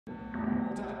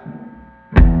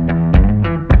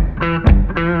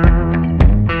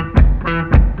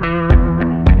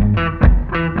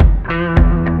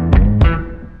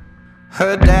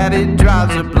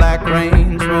drives a black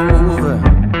Range Rover.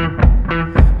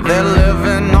 They're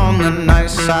living on the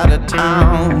nice side of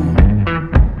town.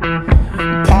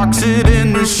 Parks it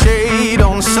in the shade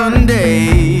on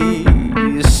Sunday,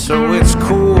 so it's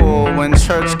cool when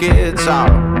church gets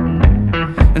out.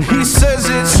 And he says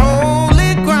it's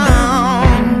holy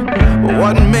ground, but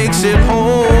what makes it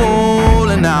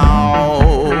holy now?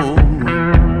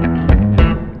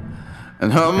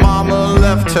 And her mama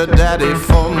left her daddy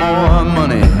for more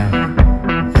money,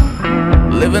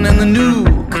 living in the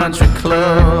new country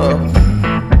club.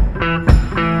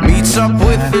 Meets up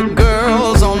with the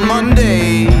girls on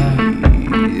Mondays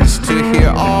to hear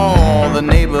all the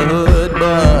neighborhood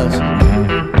buzz.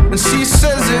 And she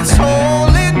says it's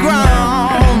holy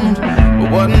ground,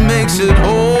 but what makes it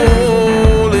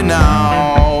holy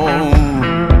now?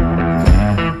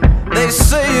 They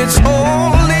say it's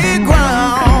holy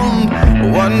ground,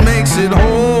 but what makes it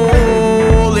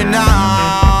holy now?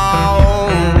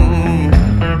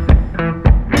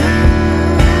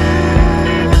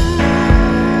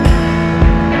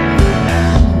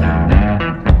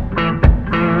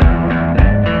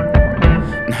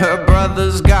 Her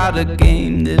brother's got a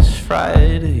game this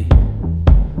Friday,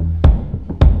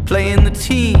 playing the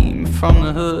team from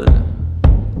the hood.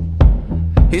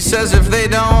 He says if they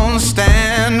don't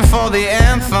stand for the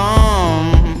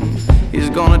anthem, he's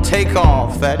gonna take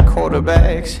off that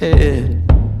quarterback's head.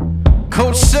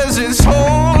 Coach says it's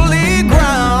holy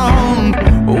ground,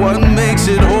 but what makes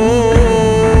it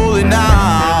holy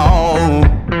now?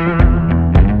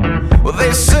 Well,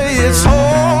 they say it's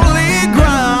holy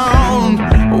ground,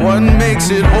 but what makes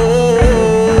it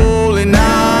holy now?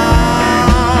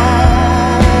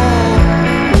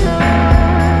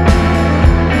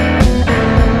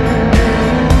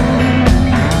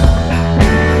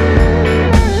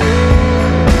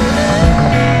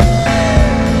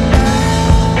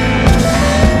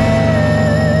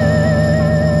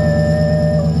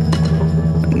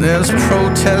 There's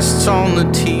protests on the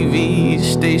TV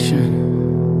station.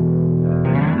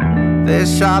 They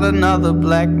shot another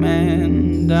black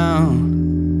man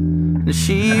down. And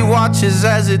she watches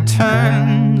as it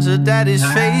turns her daddy's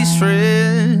face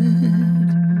red,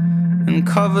 and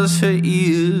covers her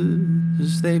ears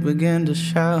as they begin to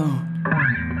shout,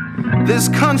 this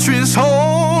country's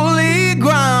holy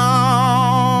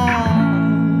ground.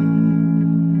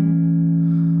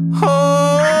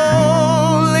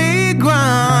 Holy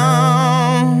ground.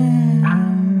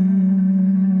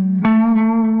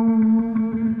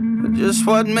 But just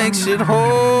what makes it holy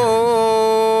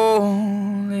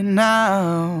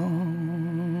now?